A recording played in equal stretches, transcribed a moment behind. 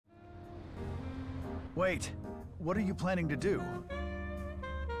Wait, what are you planning to do?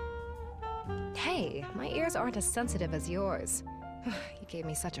 Hey, my ears aren't as sensitive as yours. You gave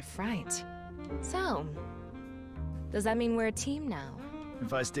me such a fright. So, does that mean we're a team now?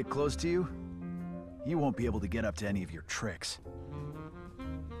 If I stick close to you, you won't be able to get up to any of your tricks.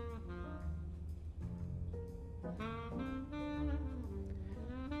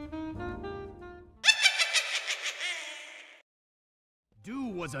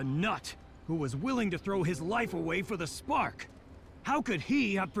 Dude was a nut who was willing to throw his life away for the spark. How could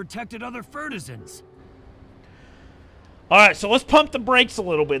he have protected other Fertisans? Alright, so let's pump the brakes a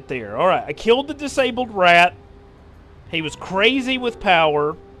little bit there. Alright, I killed the disabled rat. He was crazy with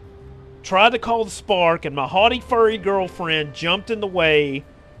power. Tried to call the spark, and my haughty furry girlfriend jumped in the way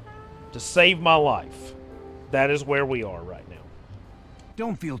to save my life. That is where we are right now.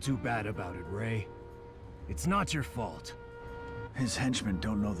 Don't feel too bad about it, Ray. It's not your fault. His henchmen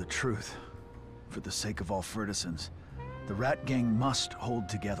don't know the truth. For the sake of all Fertisans, the rat gang must hold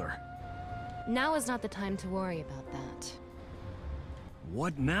together. Now is not the time to worry about that.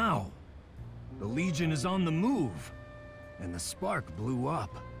 What now? The Legion is on the move, and the spark blew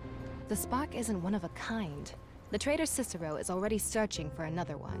up. The spark isn't one of a kind. The traitor Cicero is already searching for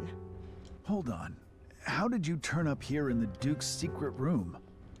another one. Hold on. How did you turn up here in the Duke's secret room?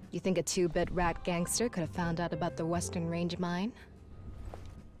 You think a 2-bit rat gangster could have found out about the Western Range mine?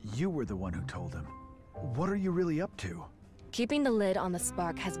 You were the one who told him. What are you really up to? Keeping the lid on the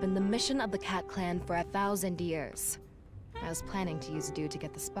spark has been the mission of the Cat Clan for 1,000 years. I was planning to use Dew to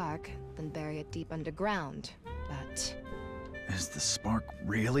get the spark, then bury it deep underground, but... Is the spark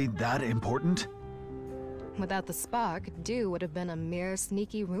really that important? Without the spark, Dew would have been a mere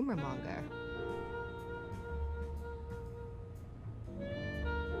sneaky rumor monger.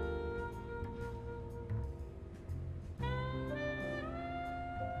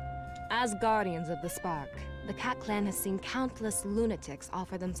 As guardians of the spark, the Cat Clan has seen countless lunatics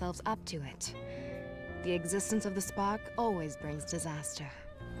offer themselves up to it. The existence of the spark always brings disaster.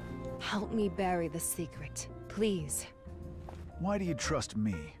 Help me bury the secret, please. Why do you trust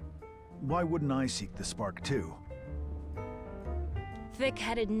me? Why wouldn't I seek the spark too?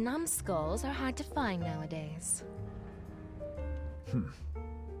 Thick-headed numbskulls are hard to find nowadays.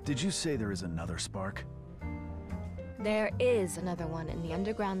 Did you say there is another spark? There is another one in the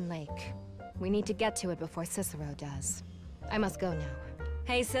underground lake. We need to get to it before Cicero does. I must go now.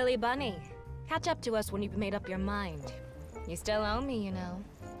 Hey, silly bunny. Catch up to us when you've made up your mind. You still owe me, you know.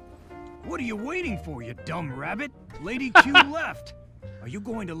 What are you waiting for, you dumb rabbit? Lady Q left. Are you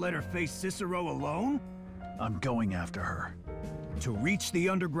going to let her face Cicero alone? I'm going after her. To reach the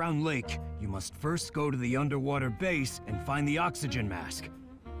underground lake, you must first go to the underwater base and find the oxygen mask.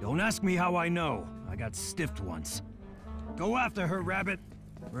 Don't ask me how I know. I got stiffed once. Go after her, rabbit.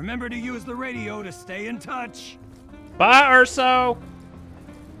 Remember to use the radio to stay in touch. Bye, Urso!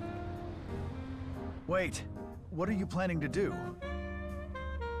 Wait, what are you planning to do?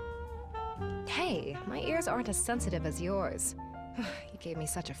 Hey, my ears aren't as sensitive as yours. You gave me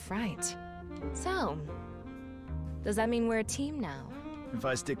such a fright. So, does that mean we're a team now? If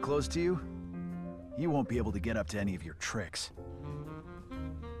I stick close to you, you won't be able to get up to any of your tricks.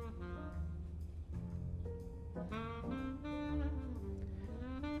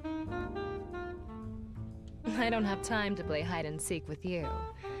 I don't have time to play hide and seek with you.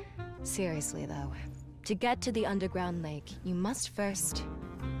 Seriously, though, to get to the underground lake, you must first...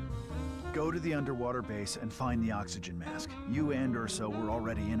 Go to the underwater base and find the oxygen mask. You and Urso were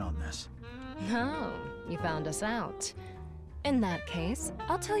already in on this. Oh, you found us out. In that case,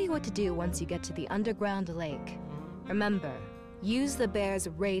 I'll tell you what to do once you get to the underground lake. Remember, use the bear's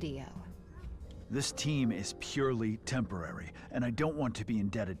radio. This team is purely temporary, and I don't want to be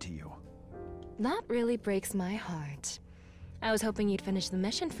indebted to you. That really breaks my heart. I was hoping you'd finish the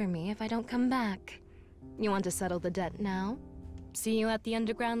mission for me if I don't come back. You want to settle the debt now? See you at the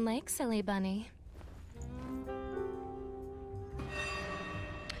underground lake, silly bunny.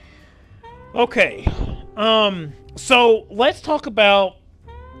 Okay. So let's talk about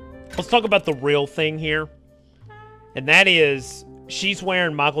the real thing here. And that is she's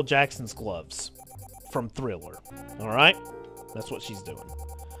wearing Michael Jackson's gloves from Thriller. All right? That's what she's doing.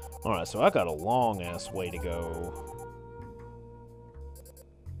 All right, so I got a long ass way to go.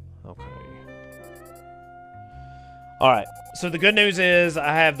 Okay. All right. So the good news is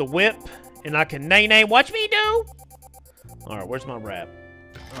I have the whip and I can nay-nay watch me do. All right, where's my rap?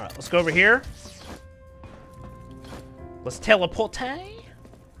 All right, let's go over here. Let's teleport.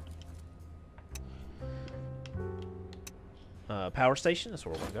 Power station, that's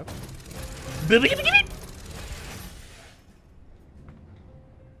where we're gonna go.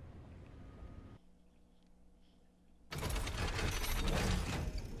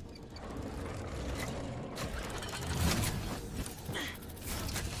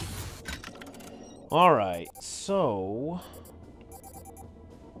 Alright, so...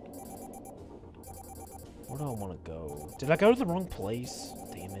 where do I want to go? Did I go to the wrong place?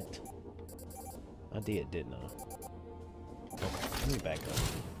 Damn it. I did, didn't I? Okay, let me back up.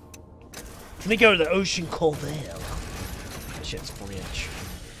 Let me go to the Ocean Colville. That shit's French.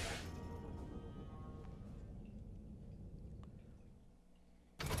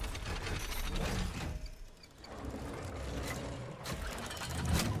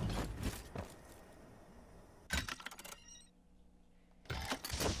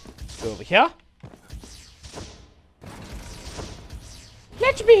 Go over here.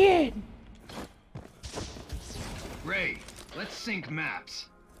 Let me in! Ray, let's sync maps.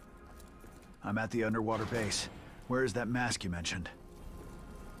 I'm at the underwater base. Where is that mask you mentioned?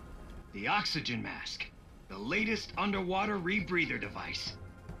 The oxygen mask. The latest underwater rebreather device.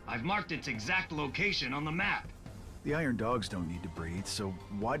 I've marked its exact location on the map. The Iron Dogs don't need to breathe, so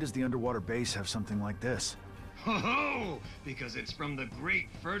why does the underwater base have something like this? Ho-ho! Because it's from the great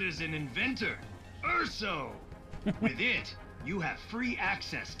Fertisan inventor, Urso! With it, you have free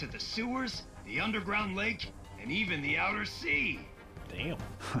access to the sewers, the underground lake, and even the outer sea. Damn.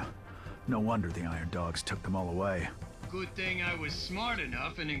 No wonder the Iron Dogs took them all away. Good thing I was smart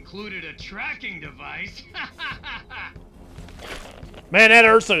enough and included a tracking device. Man, that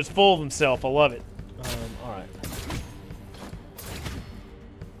Urso's full of himself. I love it. Alright.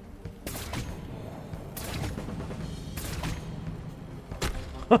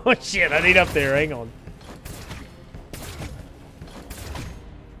 Oh shit, I need up there. Hang on.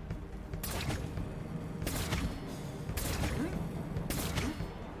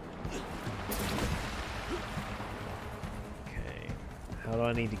 Okay. How do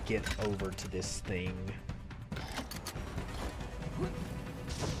I need to get over to this thing? There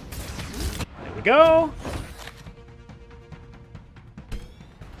we go.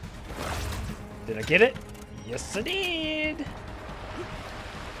 Did I get it? Yes, I did.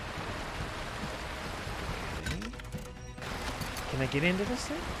 Can I get into this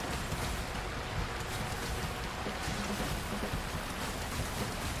thing?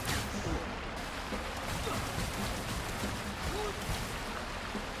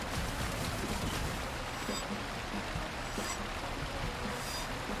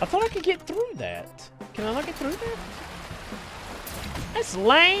 I thought I could get through that. Can I not get through that? That's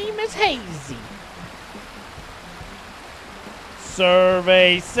lame as hazy.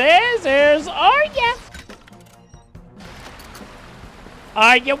 Survey says there's Arya.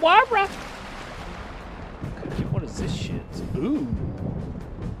 Arya Wara. What is this shit? Ooh.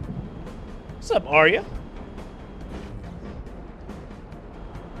 What's up, Arya?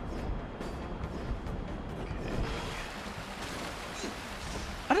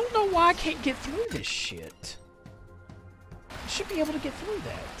 I don't know why I can't get through this shit. I should be able to get through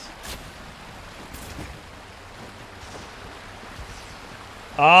that.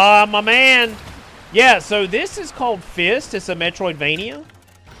 Ah, my man. Yeah, so this is called F.I.S.T. It's a Metroidvania.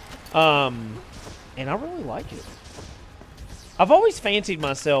 And I really like it. I've always fancied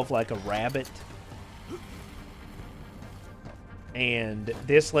myself like a rabbit. And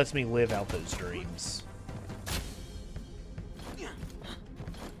this lets me live out those dreams.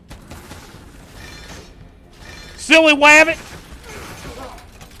 Silly wabbit!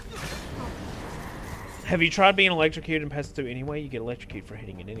 Have you tried being electrocuted and passed through anyway? You get electrocuted for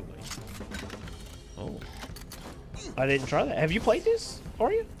hitting it anyway. Oh. I didn't try that. Have you played this?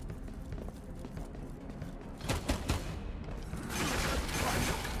 Are you?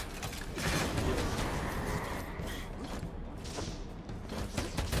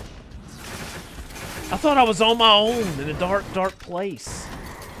 I thought I was on my own in a dark, dark place.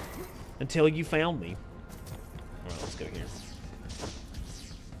 Until you found me. Alright, let's go here.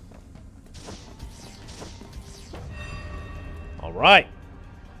 Alright.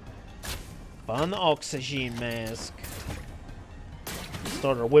 Find the oxygen mask.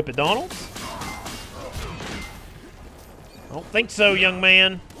 Start our whip at Donald's? I don't think so, young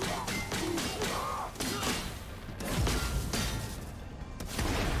man.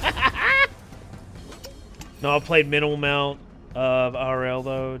 No, I played minimal amount of RL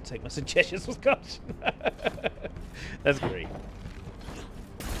though. Take my suggestions with caution. That's great.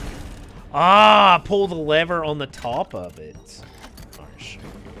 Ah, pull the lever on the top of it. Oh, shit.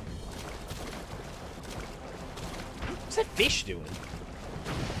 What's that fish doing?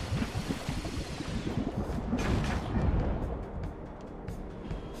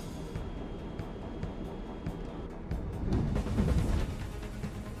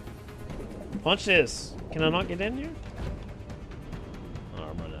 Punch this. Can I not get in here? Oh,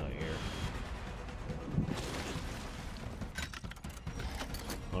 I'm running out of here.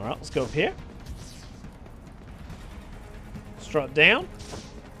 Alright, let's go up here. drop down.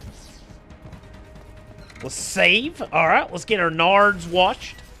 Let's save. All right, let's get our nards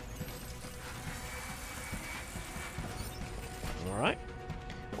washed. All right.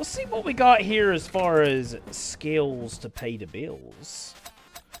 Let's see what we got here as far as skills to pay the bills.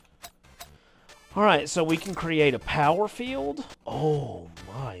 All right, so we can create a power field. Oh,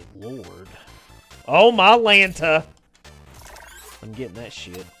 my lord. Oh, my Lanta. I'm getting that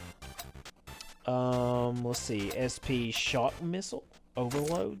shit. Let's see. SP shock missile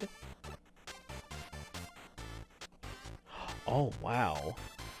overload. Oh, wow.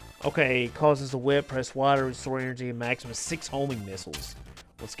 Okay, causes the whip, press Y to restore energy, and maximum 6 homing missiles.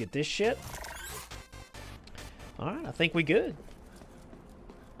 Let's get this shit. Alright, I think we good.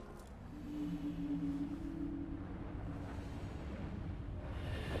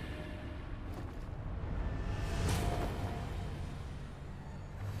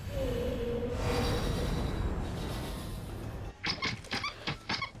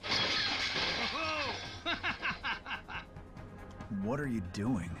 What are you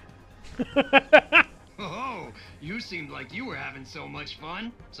doing? Oh, you seemed like you were having so much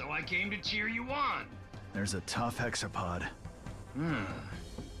fun, so I came to cheer you on. There's a tough hexapod.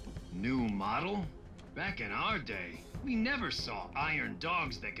 New model? Back in our day, we never saw iron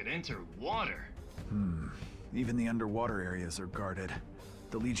dogs that could enter water. Even the underwater areas are guarded.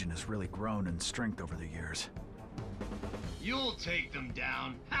 The Legion has really grown in strength over the years. You'll take them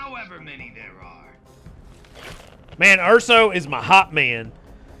down, however many there are. Man, Urso is my hot man.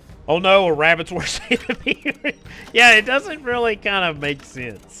 Oh no, a rabbit's worse enemy. Yeah, it doesn't really kind of make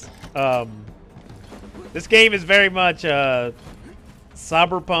sense. This game is very much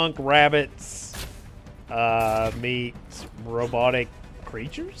cyberpunk rabbits meets robotic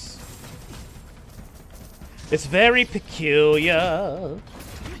creatures. It's very peculiar.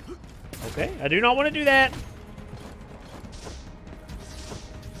 Okay, I do not want to do that.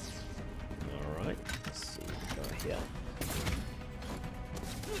 Alright, let's see what we got here.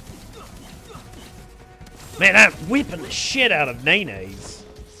 Man, I'm whipping the shit out of Nenes.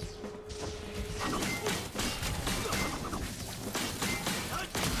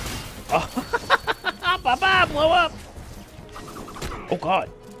 Oh, bye-bye, blow up. Oh, God.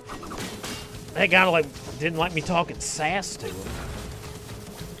 That guy like didn't like me talking sass to him.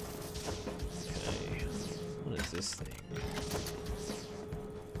 Okay. What is this thing?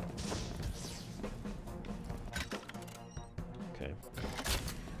 Okay.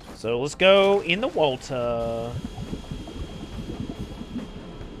 So let's go in the water.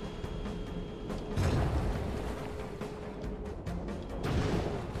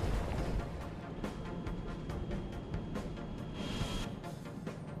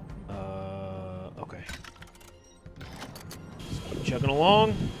 Okay. Just keep chugging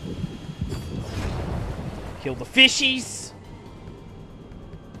along. Kill the fishies.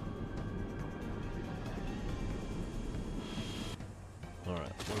 Alright,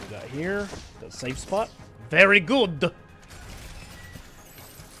 what do we got here? Got a safe spot. Very good.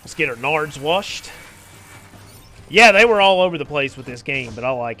 Let's get our nards washed. Yeah, they were all over the place with this game, but I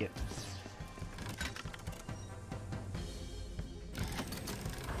like it.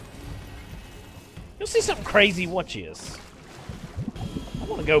 You'll see something crazy. Watch this. I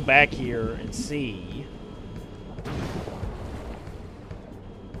want to go back here and see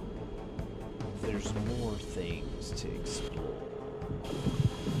if there's more things to explore.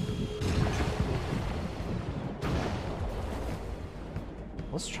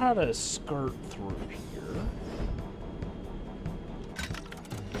 Let's try to skirt through here.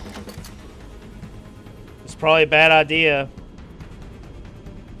 It's probably a bad idea.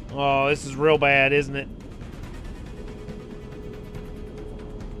 Oh, this is real bad, isn't it?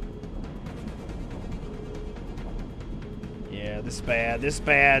 Yeah, this is bad, this is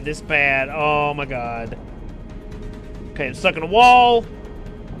bad, this is bad. Oh my god. Okay, I'm stuck in a wall.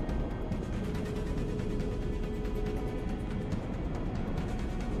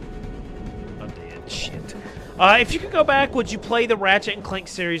 I'm dead. Shit. If you could go back, would you play the Ratchet and Clank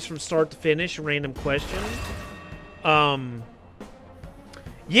series from start to finish? Random question.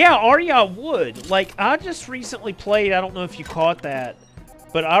 Yeah, Arya would. Like, I just recently played, I don't know if you caught that,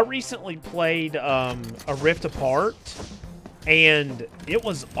 but I recently played a Rift Apart, and it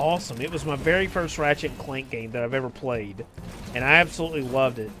was awesome. It was my very first Ratchet and Clank game that I've ever played, and I absolutely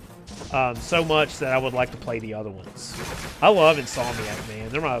loved it so much that I would like to play the other ones. I love Insomniac, man.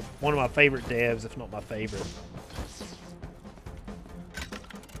 They're one of my favorite devs, if not my favorite.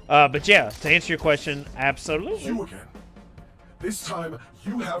 But yeah, to answer your question, absolutely. You again. This time,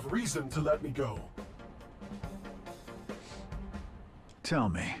 you have reason to let me go. Tell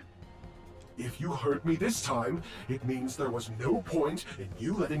me, If you hurt me this time, it means there was no point in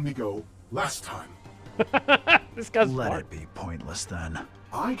you letting me go last time. This guy's Let smart. it be pointless then.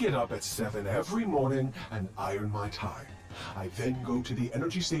 I get up at 7 every morning and iron my tie. I then go to the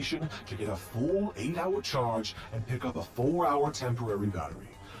energy station to get a full 8-hour charge and pick up a 4-hour temporary battery.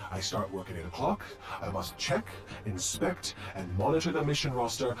 I start work at 8 o'clock. I must check, inspect, and monitor the mission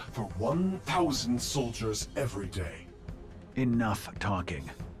roster for 1,000 soldiers every day. Enough talking.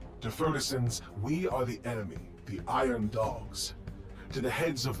 To Ferguson's, we are the enemy, the Iron Dogs. To the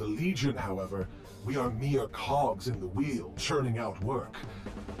heads of the Legion, however, we are mere cogs in the wheel, churning out work.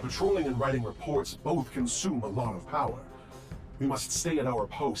 Patrolling and writing reports both consume a lot of power. We must stay at our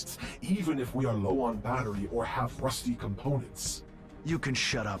posts, even if we are low on battery or have rusty components. You can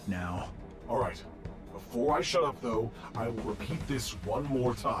shut up now. Alright, before I shut up though, I will repeat this one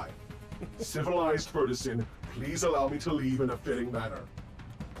more time. Civilized Ferguson, please allow me to leave in a fitting manner.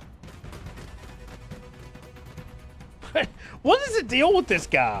 What is the deal with this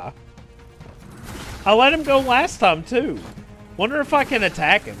guy? I let him go last time too. Wonder if I can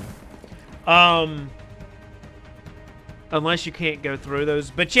attack him. Unless you can't go through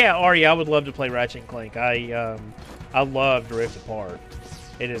those. But yeah, Ari, I would love to play Ratchet and Clank. I love Rift Apart.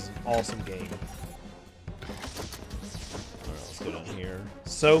 It is an awesome game. Alright, let's go down here.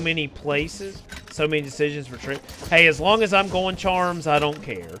 So many places, so many decisions for trip. Hey, as long as I'm going Charms, I don't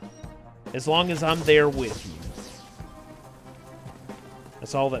care. As long as I'm there with you.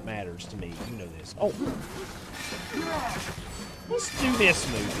 That's all that matters to me. You know this. Oh. Let's do this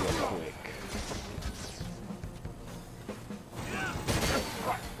move real quick.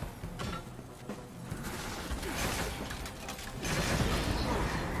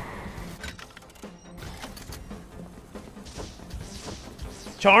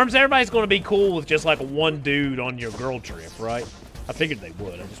 Charms, everybody's going to be cool with just like one dude on your girl trip, right? I figured they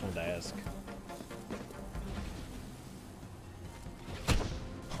would. I just wanted to ask.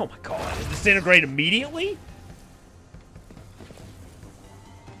 Oh my god, it disintegrate immediately?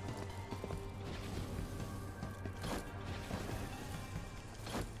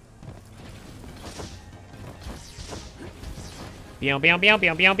 Meow, meow, meow,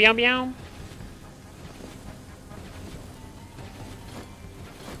 meow, meow, meow, meow.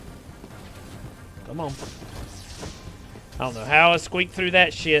 Come on. I don't know how I squeaked through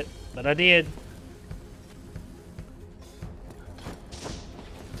that shit, but I did.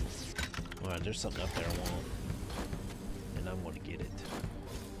 Alright, there's something up there I want. And I'm gonna get it.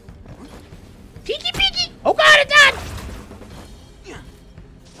 Peeky peeky! Oh god, it died!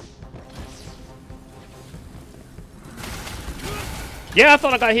 Yeah, I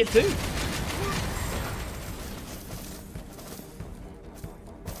thought I got hit too.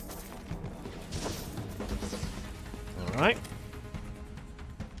 Alright.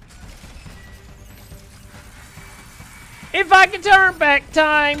 If I could turn back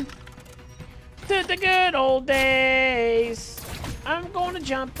time to the good old days, I'm gonna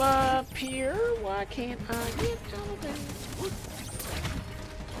jump up here. Why can't I get over there?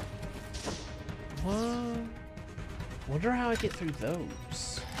 What? Wonder how I get through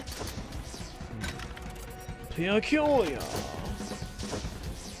those. Peculiar.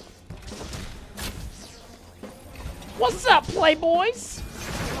 What's up, playboys?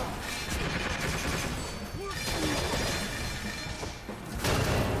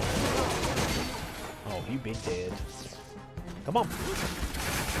 Oh, you big dead. Come on.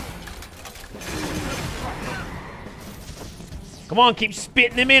 Come on, keep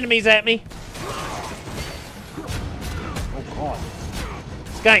spitting them enemies at me. Oh, God.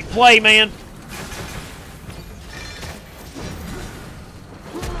 This guy ain't play, man.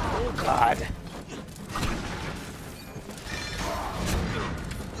 Oh, God.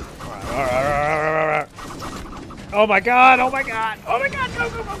 Alright. Oh, my God. Oh, my God. Oh, my God. Go,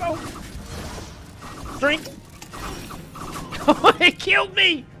 go, go, go. Drink. Oh, it killed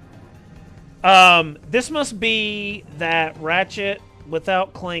me. This must be that Ratchet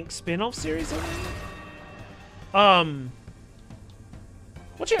Without Clank spin-off series.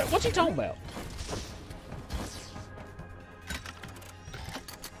 What's he talking about?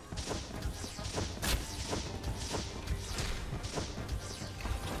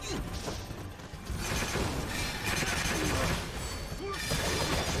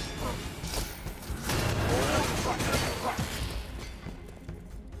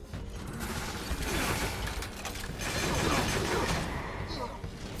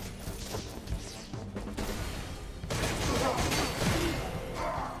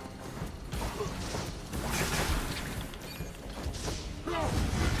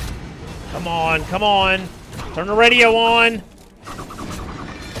 Come on, come on. Turn the radio on.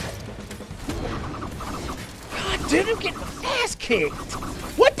 ended up getting my ass kicked.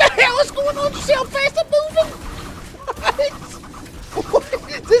 What the hell is going on? You see how fast I'm moving? What?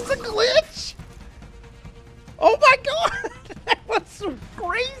 Is this a glitch? Oh my god! That was so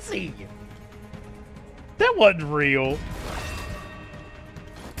crazy! That wasn't real.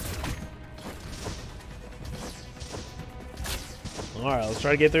 Alright, let's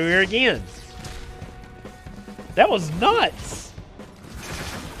try to get through here again. That was nuts!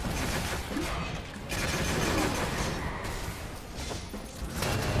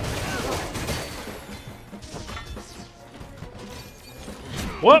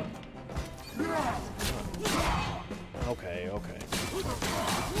 Whoop! Okay, okay.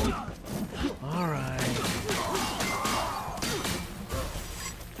 Alright.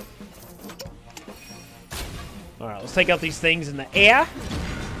 Alright, let's take out these things in the air.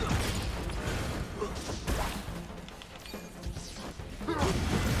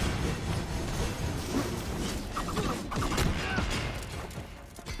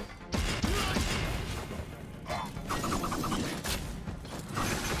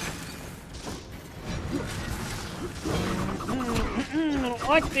 I don't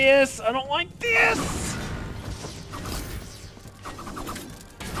like this. I don't like this.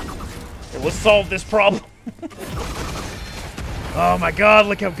 Let's solve this problem. Oh my god,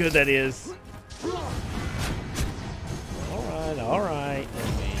 look how good that is. Alright, alright.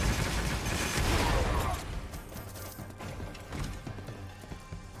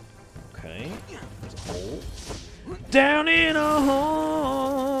 Okay. There's a hole. Down in a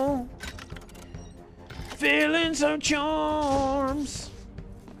hole. Feeling some charms.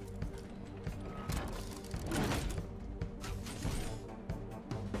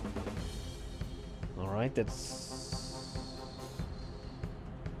 Alright, that's...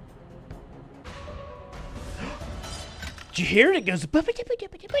 Did you hear it? It goes...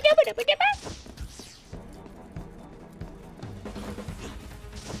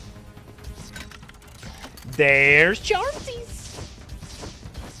 There's Charmsies.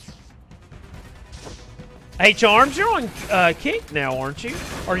 Hey, Charms, you're on Kick now, aren't you?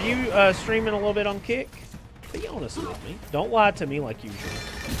 Are you streaming a little bit on Kick? Be honest with me. Don't lie to me like usual.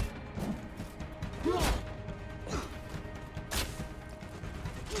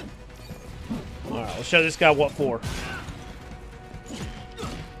 Alright, let's show this guy what for.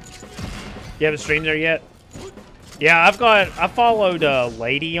 You haven't streamed there yet? Yeah, I followed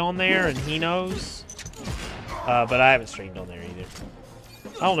Lady on there, and he knows. But I haven't streamed on there either.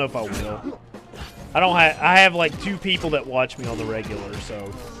 I don't know if I will. I have like 2 people that watch me on the regular,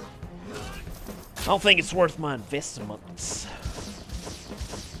 so I don't think it's worth my investments.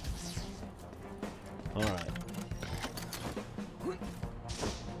 Alright. Okay,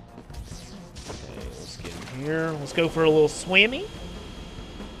 let's get in here. Let's go for a little swimmy.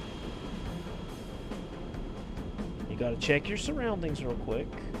 You gotta check your surroundings real quick.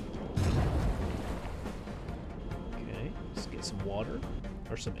 Okay, let's get some water.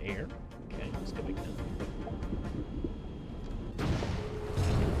 Or some air. Okay, let's go back down.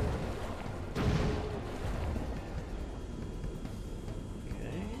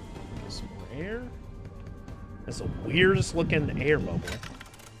 Okay, get some more air. That's the weirdest looking air bubble.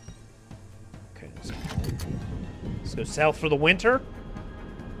 Okay, let's go south for the winter.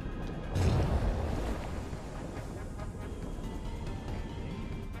 Okay.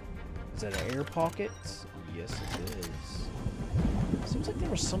 Is that an air pocket? Yes, it is. Seems like there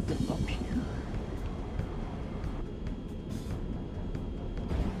was something up here.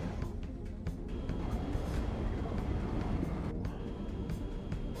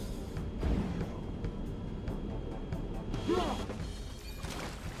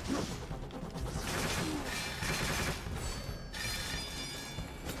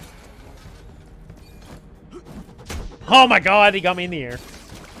 Oh my god, he got me in the air.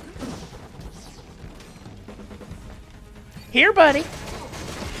 Here, buddy.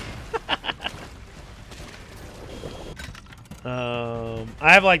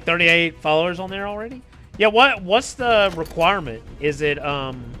 I have like 38 followers on there already. Yeah, what's the requirement? Is it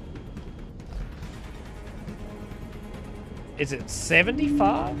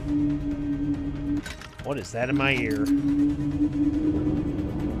 75? What is that in my ear?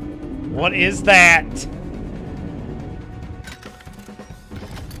 What is that?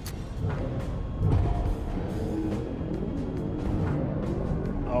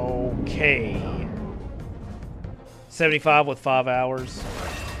 Okay. 75 with 5 hours.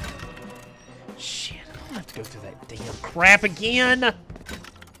 Shit, I don't have to go through that damn crap again.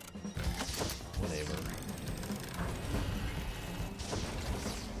 Whatever.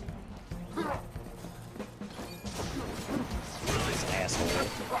 This asshole.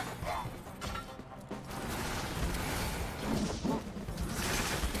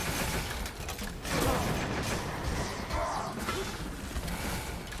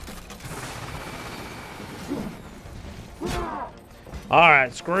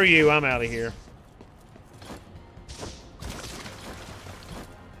 Alright, screw you. I'm out of here.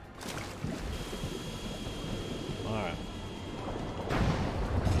 Alright.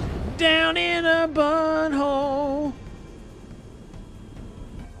 Down in a butthole.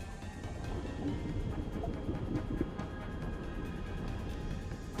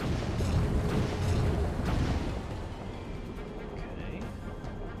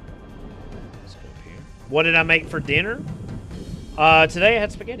 What did I make for dinner? Today I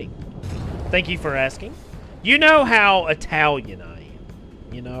had spaghetti. Thank you for asking. You know how Italian I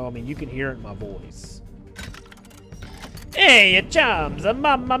am. You know, I mean, you can hear it in my voice. Hey, chums,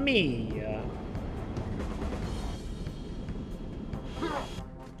 mamma mia.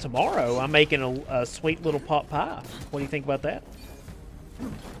 Tomorrow I'm making a sweet little pot pie. What do you think about that?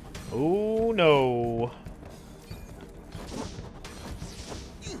 Oh, no.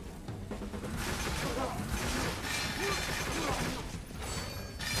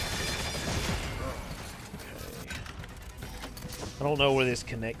 I don't know where this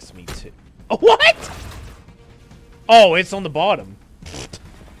connects me to. Oh, what? Oh, it's on the bottom.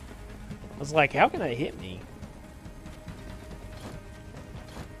 I was like, how can that hit me?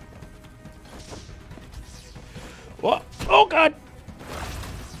 What? Oh, God.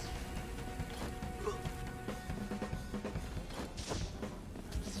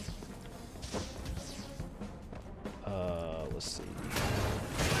 Let's see.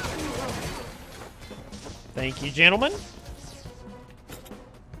 Thank you, gentlemen.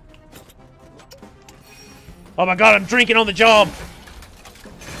 Oh my God, I'm drinking on the job.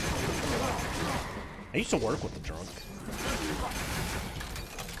 I used to work with the drunk.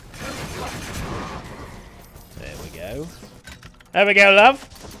 There we go. There we go, love.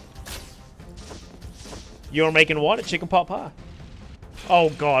 You're making what? A chicken pot pie. Oh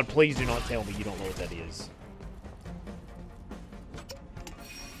God, please do not tell me you don't know what that is.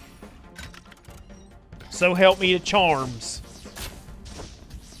 So help me the charms.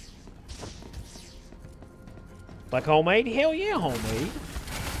 Like homemade? Hell yeah, homemade.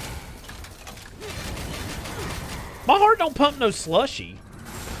 My heart don't pump no slushy.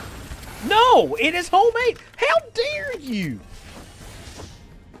 No, it is homemade. How dare you?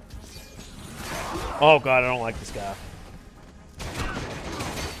 Oh God, I don't like this guy.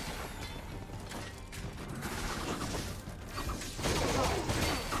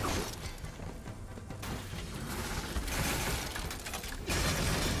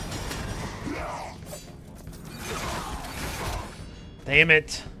 Damn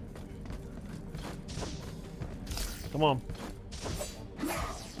it. Come on.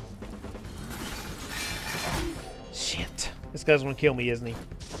 Shit. This guy's gonna kill me, isn't he?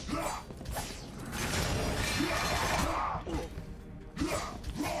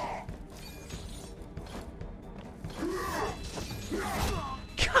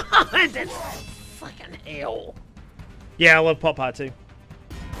 God, that's fucking hell. Yeah, I love pot pie too.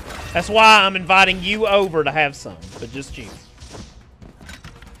 That's why I'm inviting you over to have some, but just you.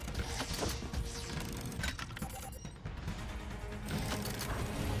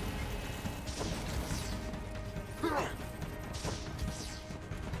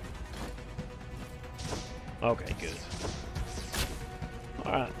 Okay, good.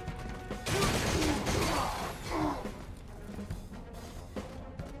 Alright.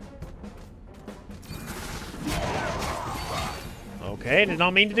 Okay, did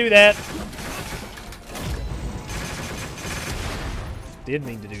not mean to do that. Did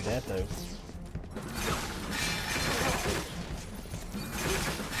mean to do that, though.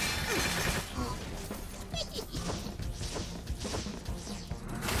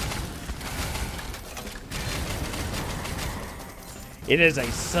 It is a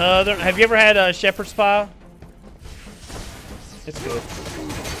southern... Have you ever had a shepherd's pie? It's good.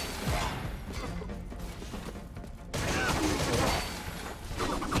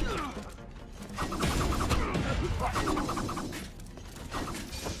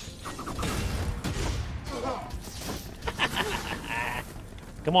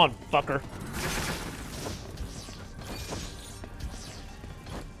 Come on, fucker.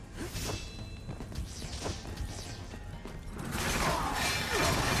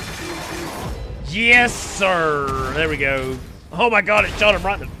 Yes, sir. There we go. Oh my God, it shot him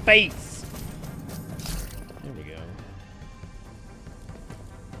right in the face. There we go.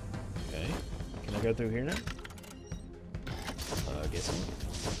 Okay. Can I go through here now? I guess so.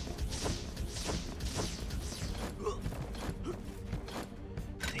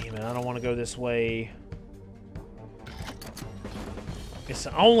 Damn it, I don't want to go this way. It's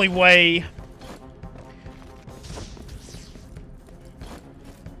the only way.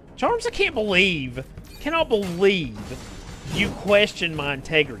 Charms, I cannot believe you question my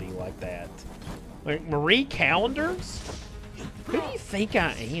integrity like that. Like, Marie Callender's? Who do you think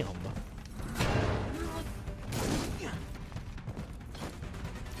I am?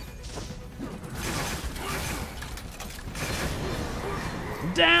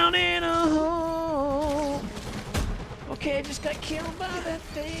 Down in a hole. Okay, I just got killed by that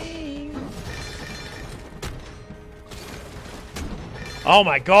thing. Oh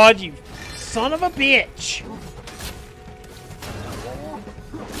my god, you son of a bitch!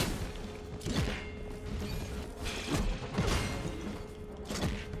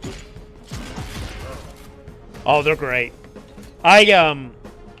 Oh, they're great. I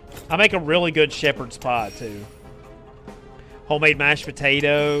make a really good shepherd's pie too. Homemade mashed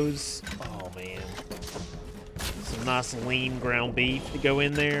potatoes. Oh man. Some nice lean ground beef to go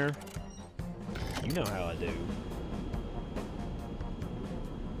in there. You know how I do.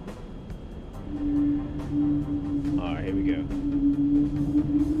 Alright, here we go.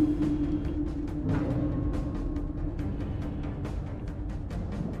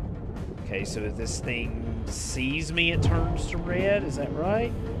 Okay, so if this thing sees me, it turns to red. Is that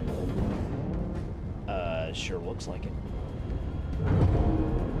right? Sure looks like it.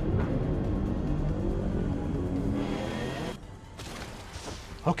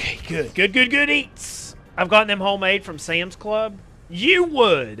 Okay, good eats. I've gotten them homemade from Sam's Club. You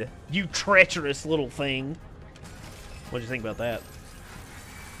would, you treacherous little thing. What'd you think about that?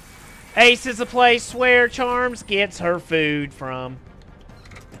 Ace is a place where Charms gets her food from.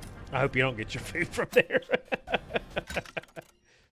 I hope you don't get your food from there.